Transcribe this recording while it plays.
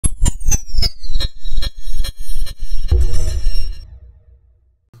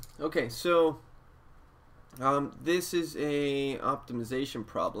Okay, so this is a optimization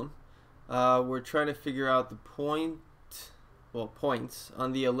problem. We're trying to figure out the points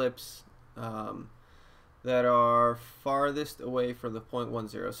on the ellipse that are farthest away from the point 1,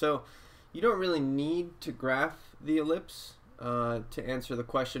 0. So you don't really need to graph the ellipse to answer the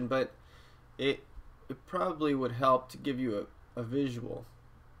question, but it probably would help to give you a visual.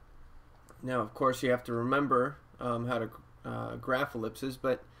 Now, of course, you have to remember how to graph ellipses,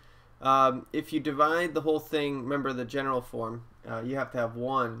 but if you divide the whole thing, remember the general form, you have to have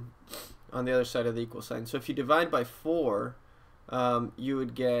 1 on the other side of the equal sign. So if you divide by 4, you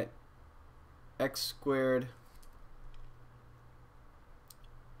would get x squared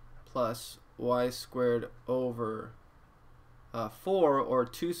plus y squared over 4, or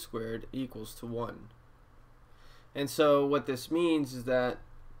 2 squared, equals to 1. And so what this means is that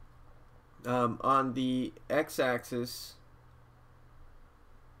on the x-axis,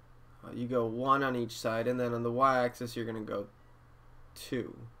 you go 1 on each side, and then on the y-axis you're going to go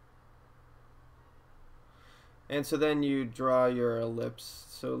 2. And so then you draw your ellipse,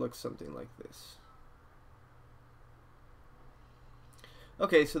 so it looks something like this.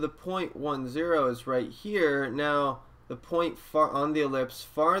 Okay, so the point 1, 0 is right here. Now the point on the ellipse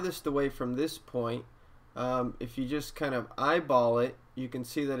farthest away from this point, if you just kind of eyeball it, you can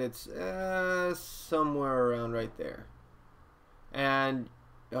see that it's somewhere around right there. And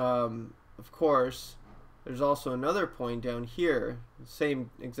of course, there's also another point down here,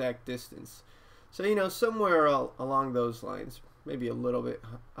 same exact distance. So, you know, somewhere along those lines, maybe a little bit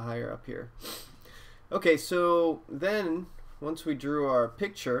higher up here. Okay, so then once we drew our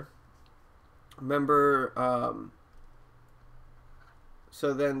picture, remember,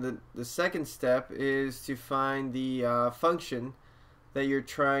 so then the second step is to find the function that you're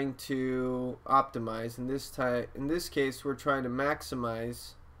trying to optimize. In this case, we're trying to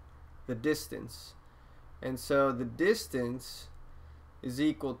maximize the distance. And so the distance is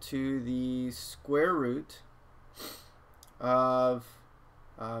equal to the square root of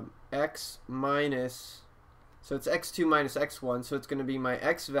x minus, so it's x2 minus x1, so it's going to be my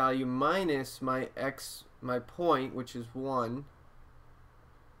x value minus my point, which is 1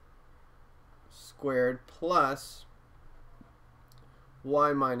 squared, plus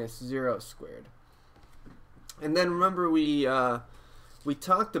y minus 0 squared. And then remember, we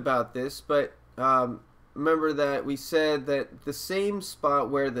talked about this, but remember that we said that the same spot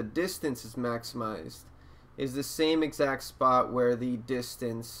where the distance is maximized is the same exact spot where the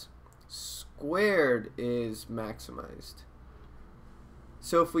distance squared is maximized.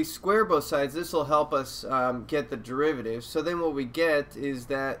 So if we square both sides, this will help us get the derivative. So then what we get is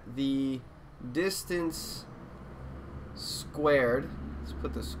that the distance squared, let's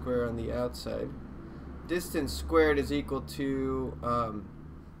put the square on the outside, distance squared is equal to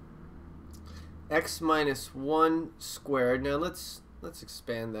x minus 1 squared. Now let's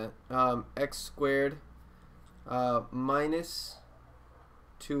expand that. X squared minus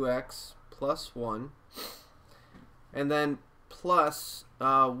 2x plus 1, and then plus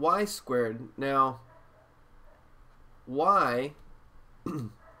y squared. Now y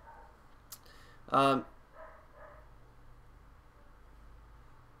well,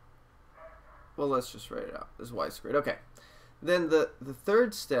 let's just write it out as y squared. Okay, then the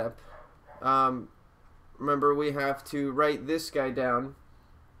third step, remember, we have to write this guy down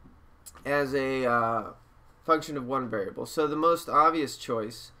as a function of one variable. So the most obvious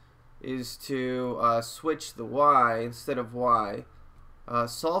choice is to switch the y instead of y,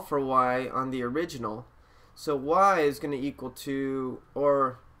 solve for y on the original. So y is going to equal to,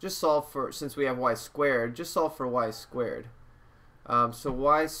 or just solve for, since we have y squared, just solve for y squared. So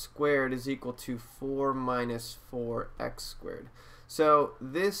y squared is equal to 4 minus 4x squared. So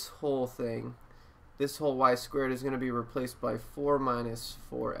this whole thing, this whole y squared, is going to be replaced by 4 minus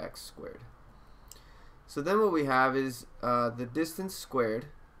 4x squared. So then what we have is the distance squared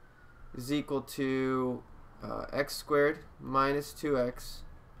is equal to x squared minus 2x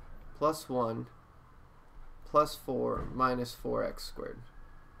plus 1 plus 4 minus 4x squared.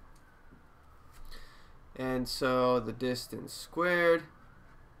 And so the distance squared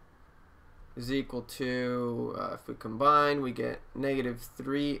is equal to, if we combine, we get negative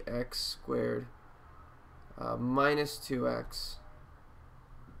 3x squared minus 2x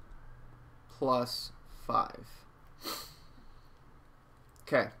plus 5.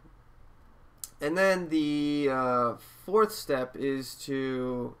 Okay. And then the fourth step is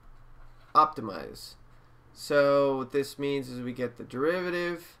to optimize. So what this means is we get the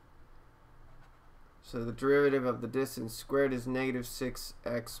derivative. So the derivative of the distance squared is negative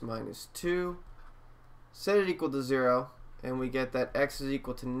 6x minus 2. Set it equal to 0, and we get that x is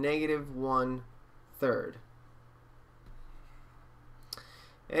equal to -1/3.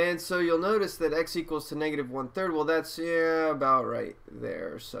 And so you'll notice that x equals to -1/3. Well, that's about right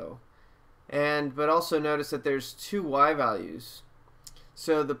there. So, but also notice that there's two y values.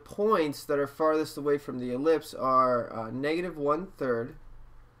 So the points that are farthest away from the ellipse are -1/3,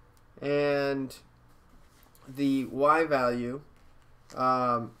 and the y value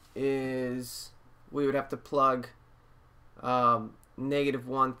is, we would have to plug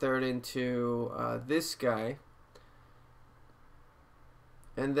 -1/3 into this guy,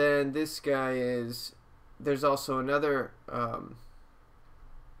 and then this guy is, there's also another y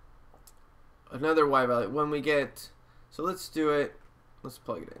value when we get, so let's do it, let's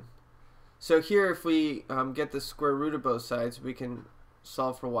plug it in. So here, if we get the square root of both sides, we can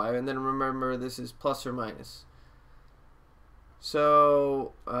solve for y, and then remember this is plus or minus.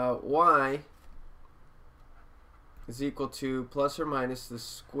 So y is equal to plus or minus the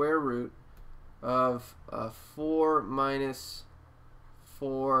square root of 4 minus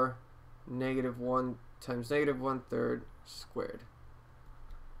 4 -1 times -1/3 squared.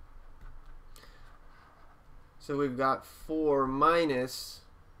 So we've got 4 minus,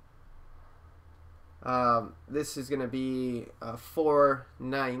 this is going to be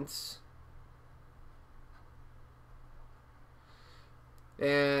 4/9.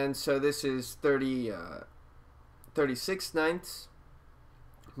 And so this is 36/9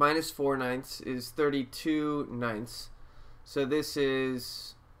 minus 4/9 is 32/9. So this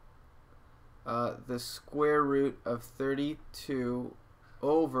is the square root of 32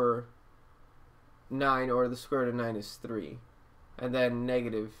 over 9, or the square root of 9 is 3. And then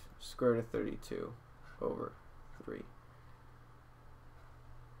negative square root of 32 over 3.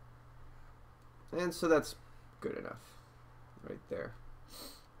 And so that's good enough right there.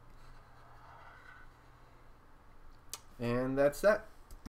 And that's that.